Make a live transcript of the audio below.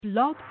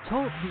Blog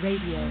Talk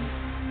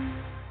Radio.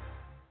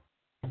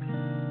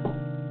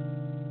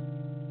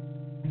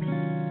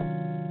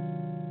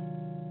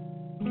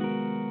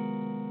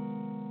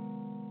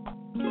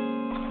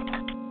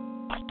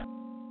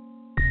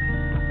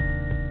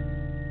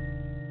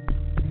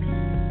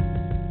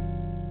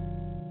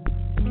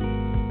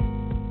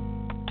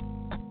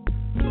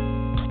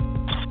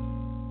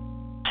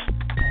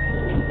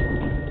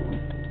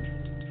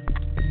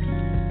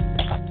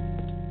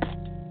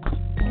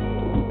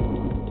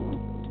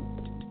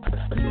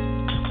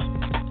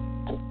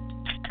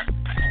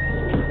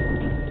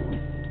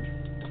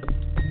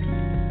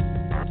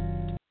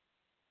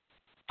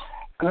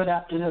 Good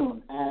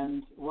afternoon,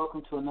 and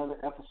welcome to another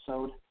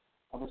episode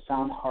of A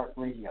Sound Heart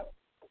Radio.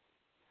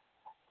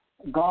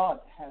 God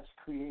has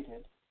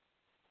created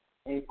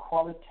a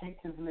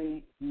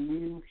qualitatively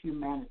new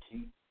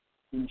humanity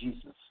in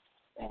Jesus,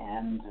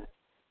 and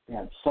we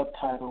have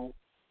subtitle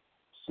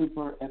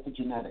Super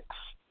Epigenetics.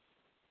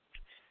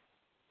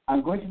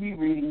 I'm going to be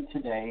reading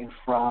today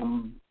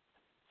from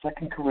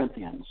 2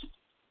 Corinthians.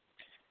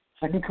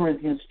 2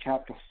 Corinthians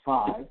chapter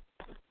 5.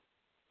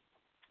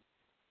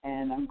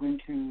 And I'm going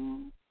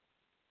to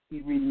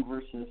be reading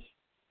verses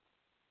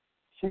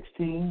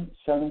 16,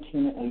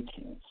 17, and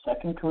 18.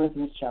 2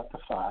 Corinthians chapter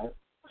 5,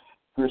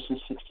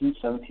 verses 16,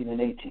 17, and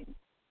 18.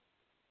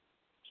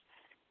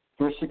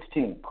 Verse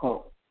 16,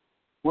 quote,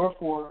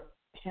 "Wherefore,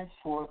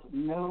 henceforth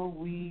know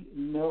we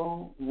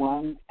no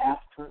one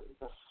after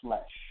the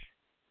flesh.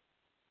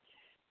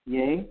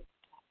 Yea,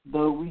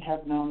 though we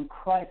have known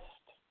Christ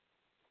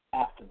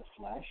after the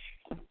flesh,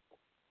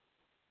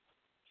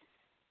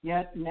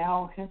 yet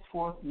now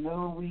henceforth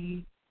know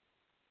we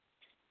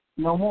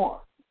no more.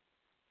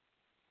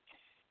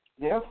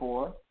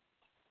 Therefore,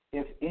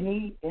 if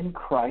any in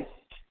Christ,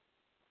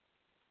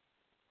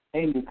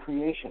 a new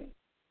creation.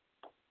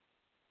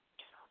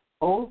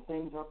 Old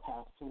things are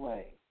passed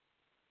away.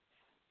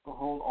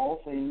 Behold,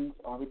 all things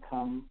are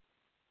become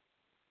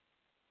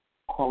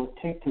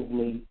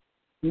qualitatively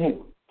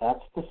new."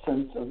 That's the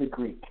sense of the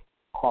Greek,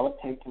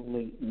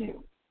 qualitatively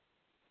new.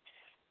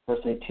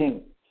 Verse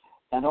 18.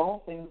 "And all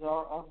things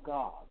are of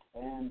God,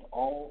 and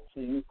all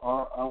things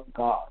are of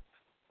God,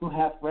 who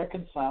hath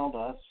reconciled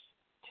us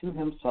to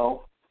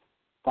himself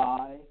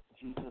by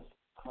Jesus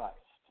Christ,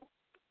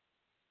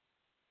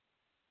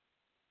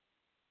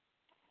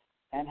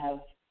 and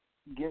hath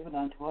given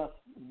unto us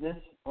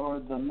this, or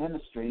the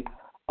ministry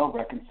of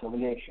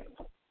reconciliation."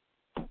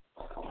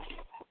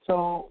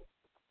 So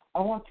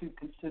I want to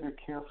consider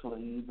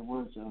carefully the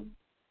words of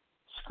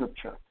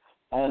Scripture,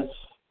 as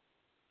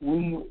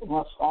we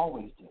must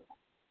always do.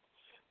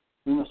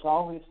 We must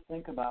always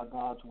think about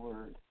God's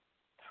Word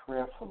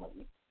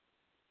prayerfully.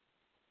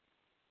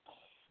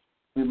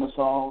 We must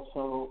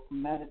also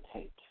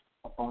meditate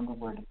upon the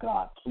Word of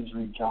God. Please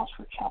read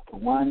Joshua chapter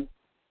 1,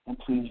 and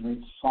please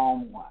read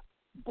Psalm 1.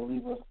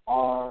 Believers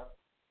are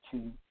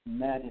to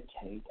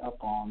meditate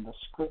upon the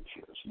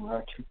Scriptures. We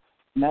are to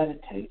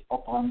meditate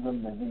upon the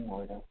living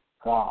Word of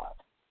God.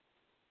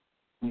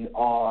 We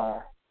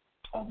are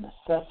of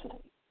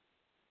necessity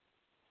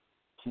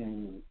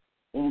to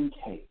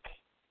intake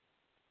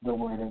the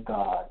Word of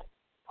God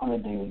on a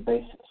daily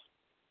basis.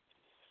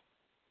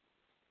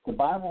 The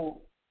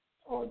Bible,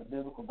 or the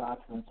biblical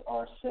doctrines,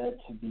 are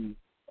said to be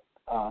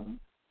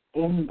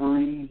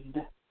inbreathed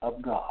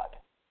of God.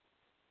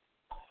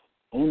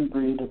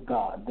 Inbreathed of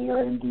God. They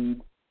are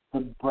indeed the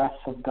breath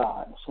of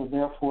God. So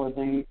therefore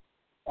they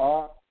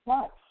are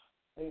life.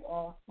 They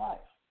are life.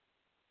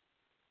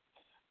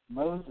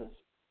 Moses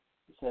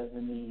says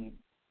in the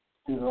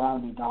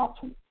Deuteronomy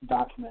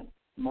document,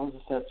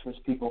 Moses says to his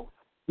people,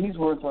 "These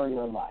words are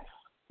your life.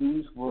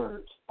 These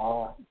words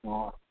are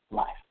your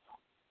life."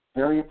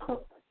 Very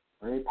appropriate,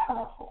 very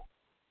powerful,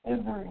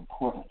 and very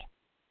important.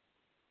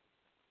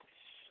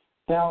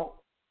 Now,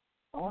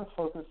 I want to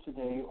focus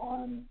today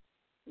on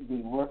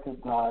the work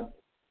of God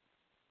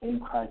in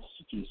Christ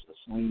Jesus.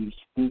 We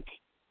speak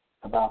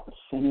about the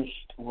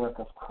finished work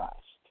of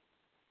Christ.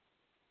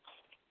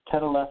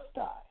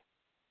 Tetelestai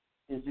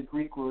is the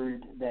Greek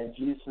word that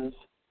Jesus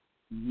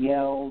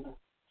yelled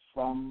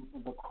from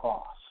the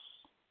cross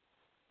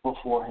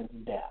before his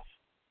death.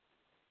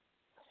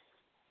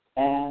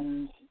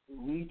 And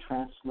we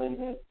translate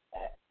it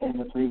in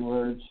the three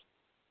words,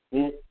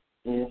 "It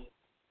is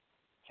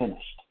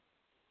finished."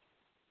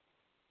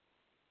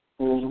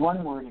 There is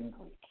one word in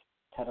Greek,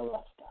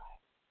 tetelestai.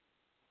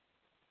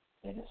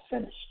 It is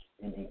finished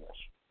in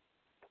English.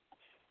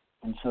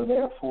 And so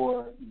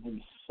therefore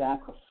the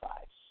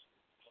sacrifice,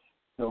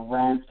 the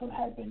ransom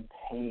had been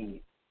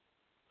paid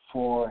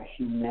for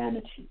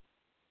humanity.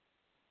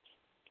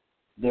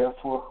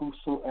 Therefore,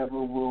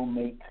 whosoever will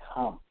may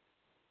come.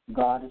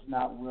 God is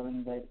not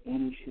willing that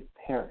any should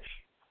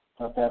perish,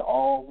 but that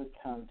all would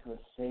come to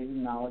a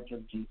saving knowledge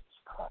of Jesus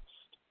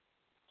Christ.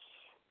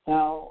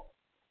 Now,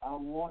 I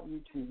want you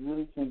to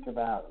really think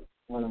about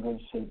what I'm going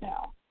to say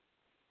now.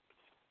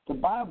 The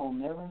Bible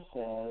never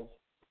says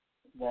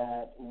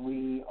that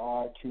we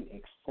are to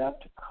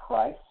accept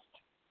Christ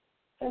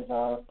as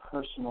our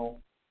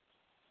personal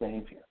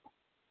Savior.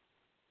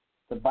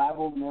 The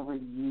Bible never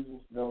uses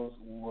those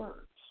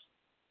words.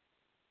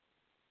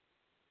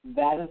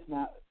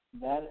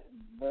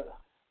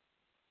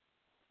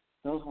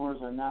 Those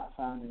words are not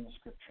found in the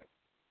Scripture.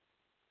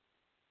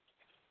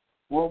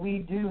 What we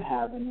do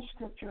have in the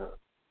Scripture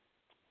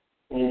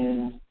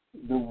is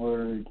the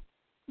word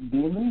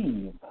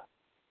believe.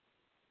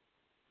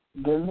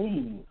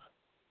 Believe.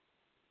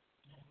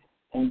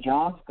 In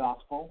John's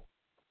Gospel,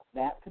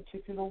 that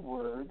particular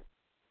word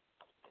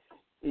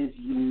is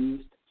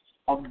used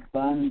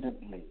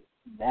abundantly.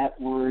 That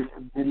word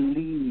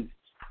believe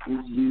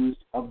is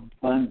used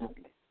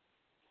abundantly.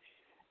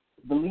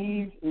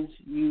 Believe is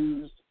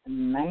used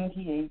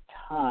 98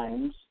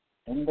 times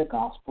in the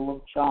Gospel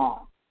of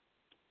John.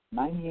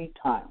 98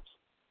 times.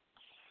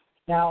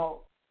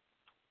 Now,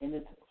 in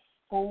its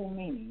full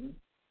meaning,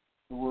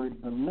 the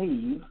word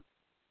believe,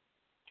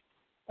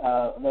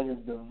 that is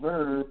the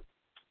verb,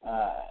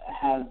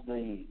 has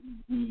the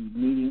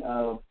meaning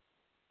of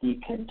a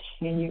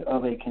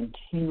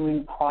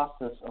continuing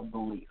process of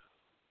belief.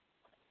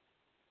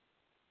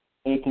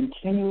 A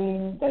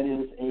continuing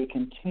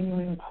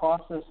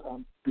process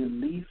of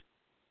belief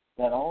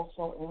that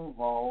also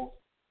involves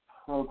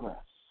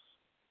progress.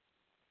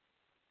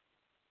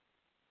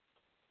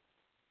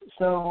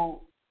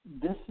 So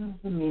this is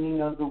the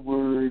meaning of the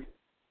word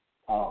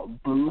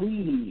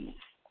believe.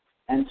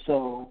 And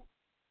so,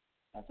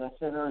 as I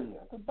said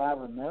earlier, the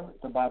Bible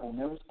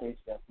never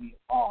states that we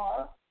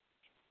are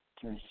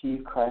to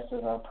receive Christ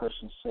as our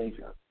personal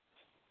Savior.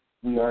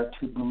 We are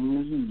to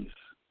believe.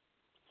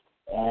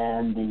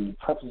 And the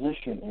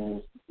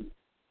preposition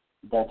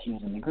that's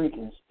used in the Greek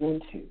is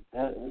into.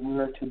 We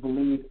are to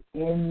believe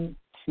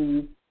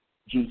into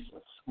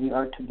Jesus. We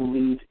are to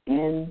believe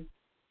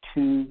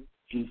into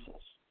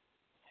Jesus.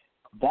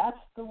 That's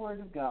the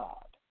Word of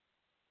God.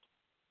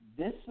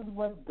 This is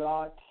what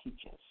God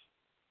teaches.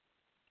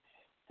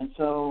 And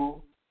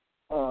so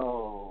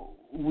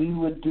we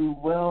would do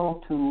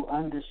well to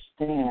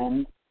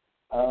understand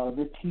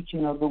the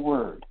teaching of the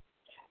Word.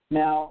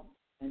 Now,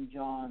 in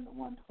John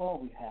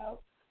 1:12 we have,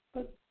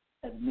 but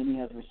as many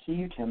as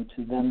received him,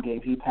 to them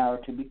gave he power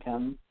to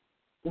become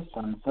the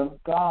sons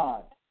of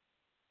God,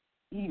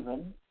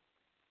 even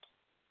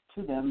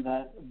to them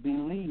that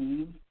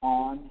believe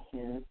on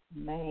his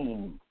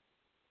name.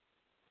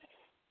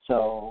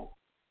 So,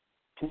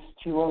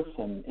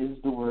 pseudo-personality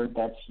is the word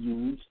that's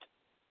used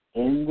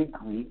in the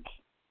Greek,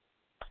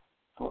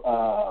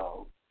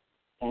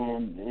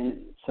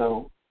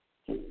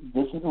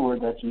 this is the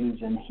word that's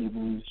used in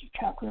Hebrews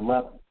chapter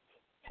 11,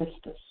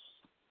 pistis.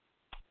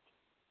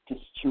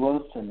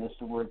 Pseudo-personality is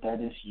the word that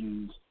is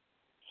used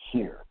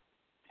here.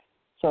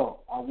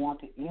 So I want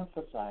to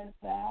emphasize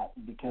that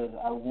because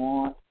I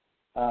want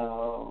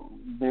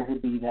there to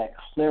be that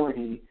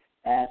clarity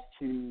as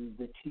to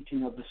the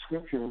teaching of the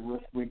Scripture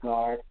with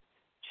regard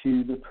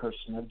to the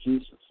person of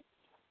Jesus.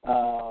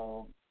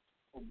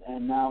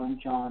 And now in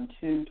John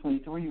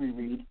 2:23 we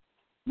read,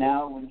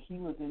 now when he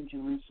was in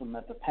Jerusalem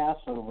at the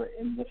Passover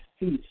in the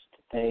feast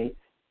day,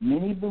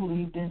 many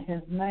believed in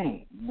his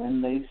name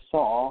when they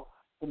saw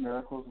the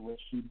miracles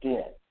which he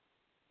did.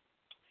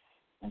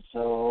 And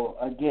so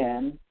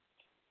again,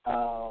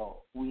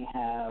 we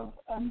have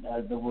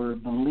the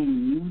word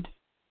believed,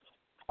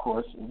 of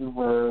course, is a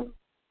verb,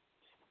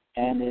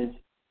 and is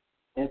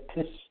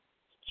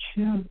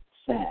epistusan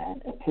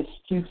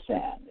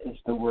is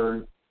the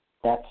word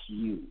that's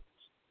used.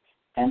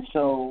 And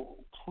so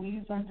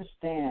please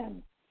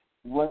understand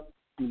what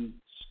the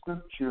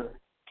Scripture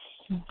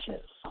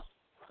teaches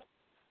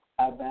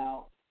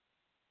about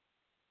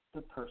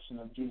the person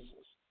of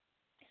Jesus.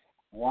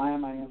 Why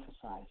am I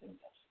emphasizing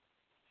this?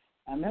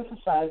 I'm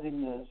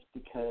emphasizing this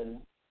because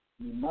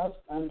you must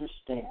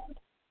understand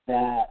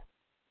that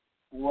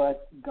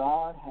what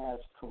God has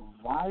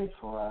provided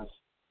for us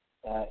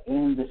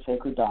in the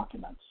sacred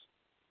documents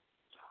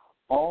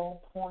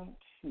all point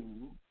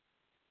to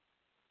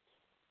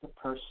the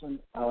person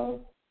of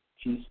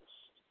Jesus.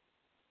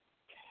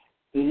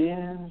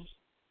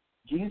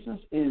 Jesus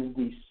is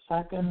the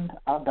second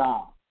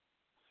Adam,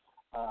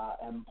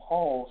 and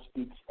Paul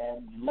speaks at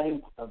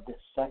length of the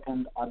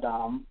second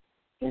Adam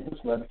in his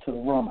letter to the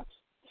Romans.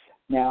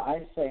 Now,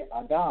 I say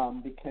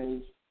Adam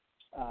because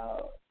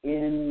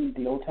in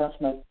the Old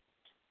Testament,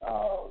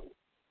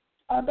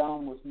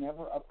 Adam was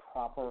never a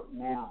proper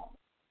noun.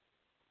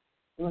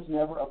 It was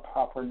never a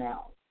proper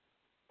noun.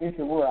 If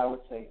it were, I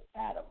would say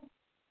Adam.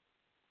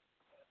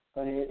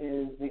 But it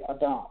is the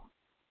Adam.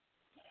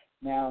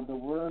 Now, the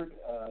word,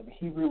 the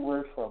Hebrew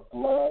word for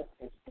blood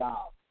is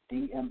dam,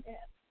 D-M-N.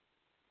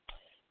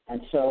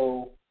 And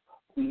so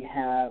we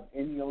have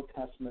in the Old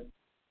Testament,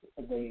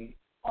 the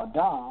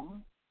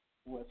Adam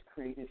was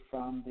created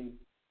from the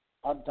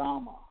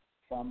Adama,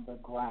 from the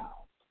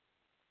ground,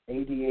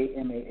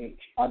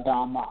 A-D-A-M-A-H,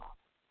 Adama.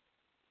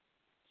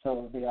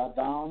 So the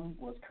Adam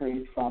was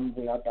created from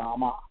the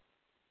Adama.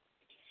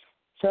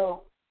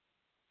 So,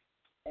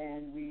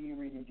 and we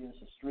read in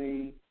Genesis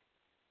 3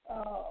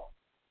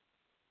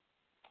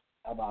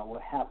 about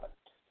what happened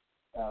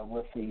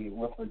with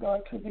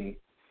regard to the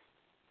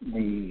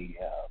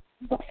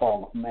the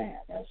fall of man,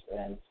 as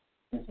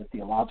is a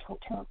theological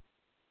term.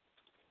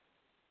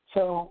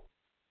 So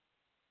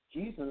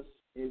Jesus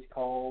is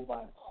called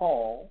by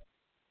Paul,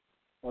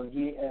 or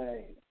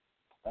Yesu.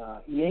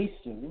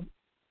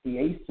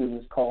 Yesu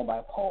is called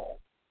by Paul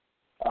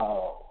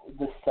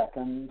the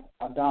second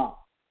Adam.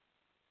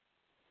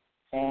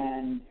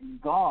 And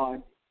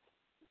God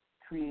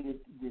created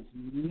this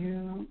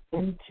new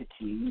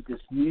entity,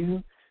 this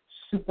new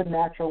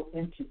supernatural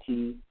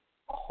entity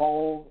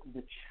called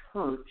the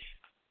church,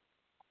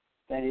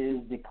 that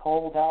is the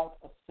called out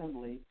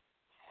assembly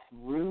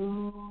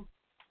through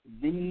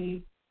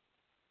the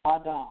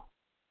Adam.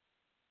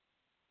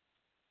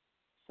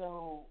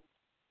 So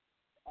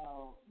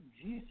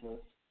Jesus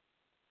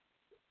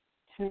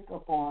took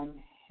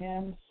upon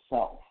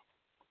himself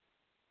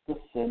the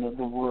sin of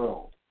the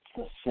world,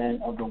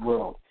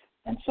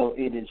 And so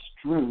it is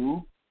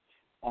through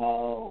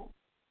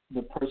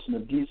the person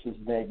of Jesus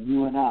that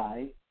you and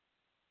I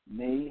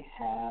may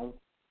have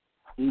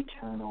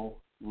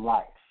eternal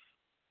life.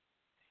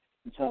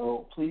 And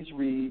so please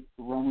read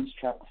Romans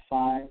chapter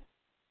 5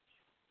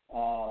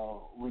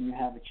 when you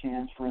have a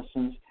chance. For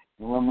instance,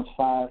 in Romans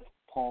 5,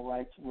 Paul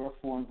writes,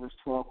 "Wherefore," in verse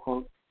 12,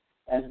 quote,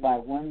 "as by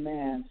one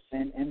man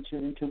sin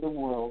entered into the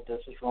world,"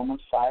 this is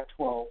Romans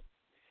 5:12,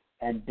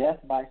 "and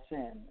death by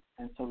sin.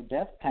 And so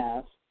death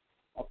passed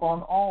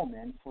upon all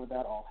men, for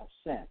that all have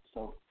sinned."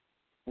 So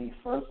the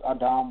first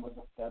Adam was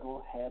the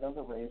federal head of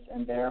the race,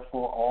 and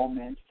therefore all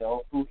men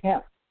fell through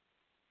him.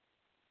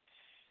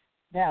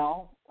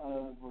 Now,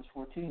 verse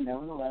 14,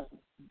 "Nevertheless,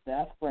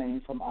 death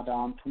reigned from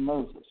Adam to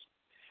Moses,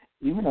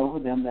 even over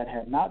them that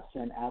had not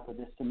sinned after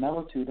the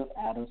similitude of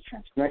Adam's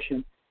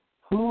transgression,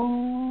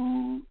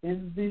 who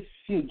is the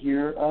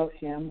figure of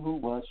him who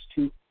was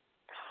to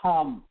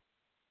come."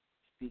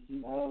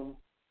 Speaking of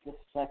the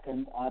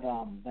second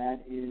Adam,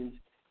 that is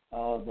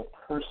the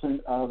person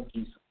of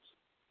Jesus.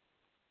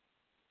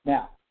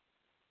 Now,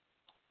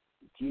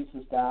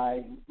 Jesus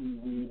died, we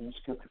read in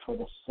Scripture, for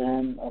the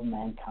sin of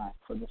mankind,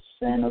 for the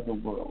sin of the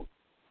world.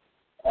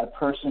 A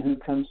person who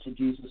comes to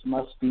Jesus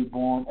must be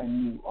born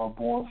anew or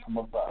born from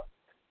above.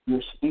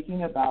 You're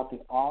speaking about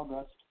the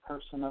august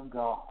person of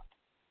God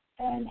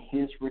and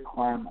his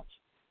requirements,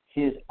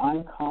 his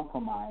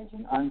uncompromised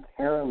and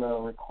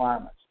unparalleled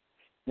requirements.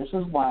 This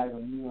is why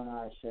when you and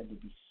I are said to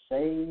be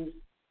saved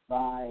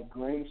by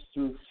grace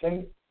through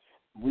faith,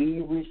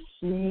 we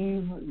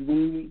receive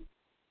the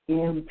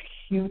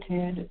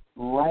imputed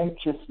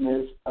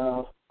righteousness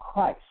of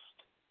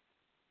Christ.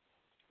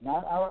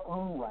 Not our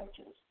own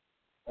righteousness,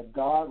 but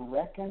God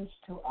reckons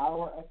to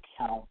our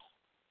account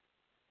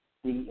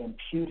the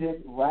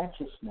imputed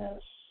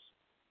righteousness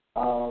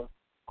of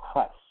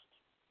Christ.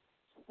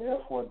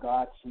 Therefore,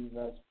 God sees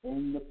us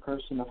in the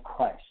person of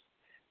Christ.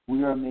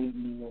 We are made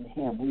new in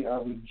him. We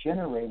are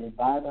regenerated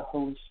by the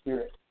Holy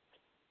Spirit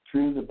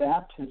through the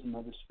baptism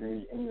of the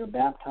Spirit, and we are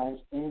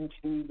baptized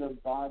into the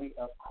body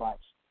of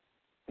Christ,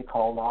 the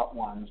called out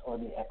ones, or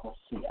the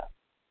ecclesia.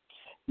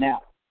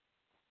 Now,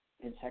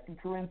 in 2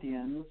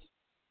 Corinthians,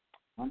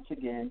 once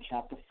again,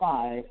 chapter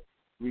 5,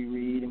 we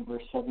read in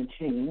verse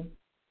 17,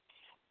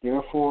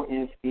 "Therefore,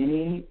 if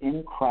any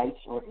in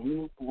Christ, or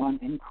anyone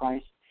in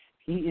Christ,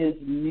 he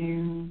is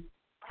new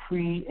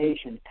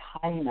creation."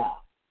 Kaina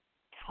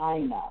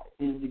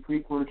is the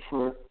Greek word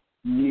for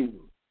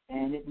new,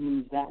 and it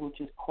means that which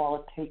is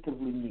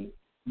qualitatively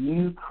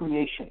new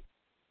creation.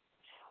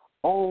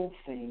 Old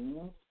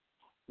things,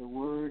 the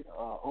word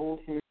old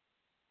here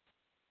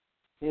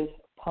is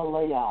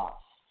paleos,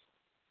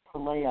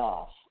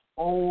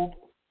 old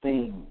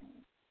things.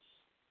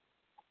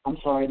 I'm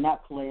sorry,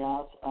 not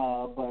paleos,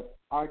 but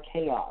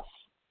archaeos,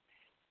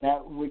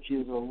 that which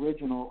is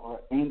original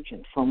or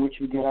ancient, from which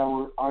we get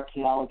our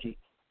archaeology.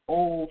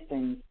 Old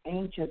things,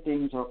 ancient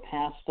things are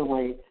passed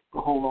away.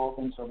 Behold, all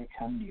things are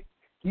become new.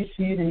 Do you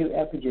see the new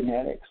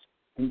epigenetics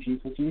in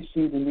Jesus? Do you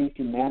see the new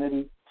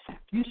humanity?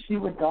 Do you see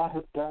what God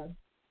has done,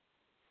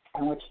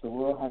 and which the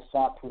world has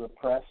sought to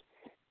repress?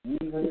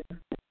 Even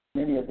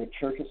many of the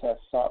churches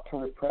have sought to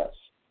repress.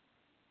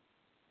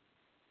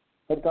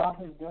 But God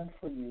has done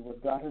for you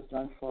what God has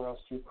done for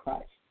us through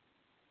Christ,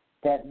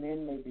 that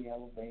men may be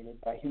elevated,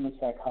 by human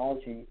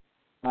psychology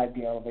might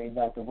be elevated,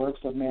 that the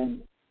works of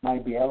men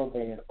might be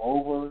elevated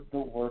over the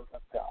work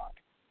of God.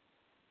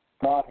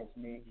 God has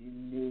made you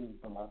new,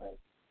 beloved,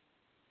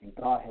 and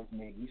God has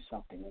made you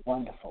something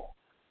wonderful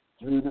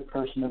through the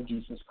person of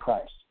Jesus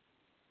Christ.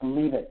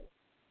 Believe it,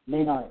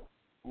 lean on it,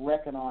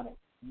 reckon on it,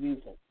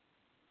 use it.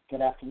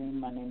 Good afternoon.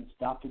 My name is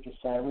Dr.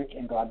 Josiah Rich,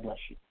 and God bless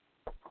you.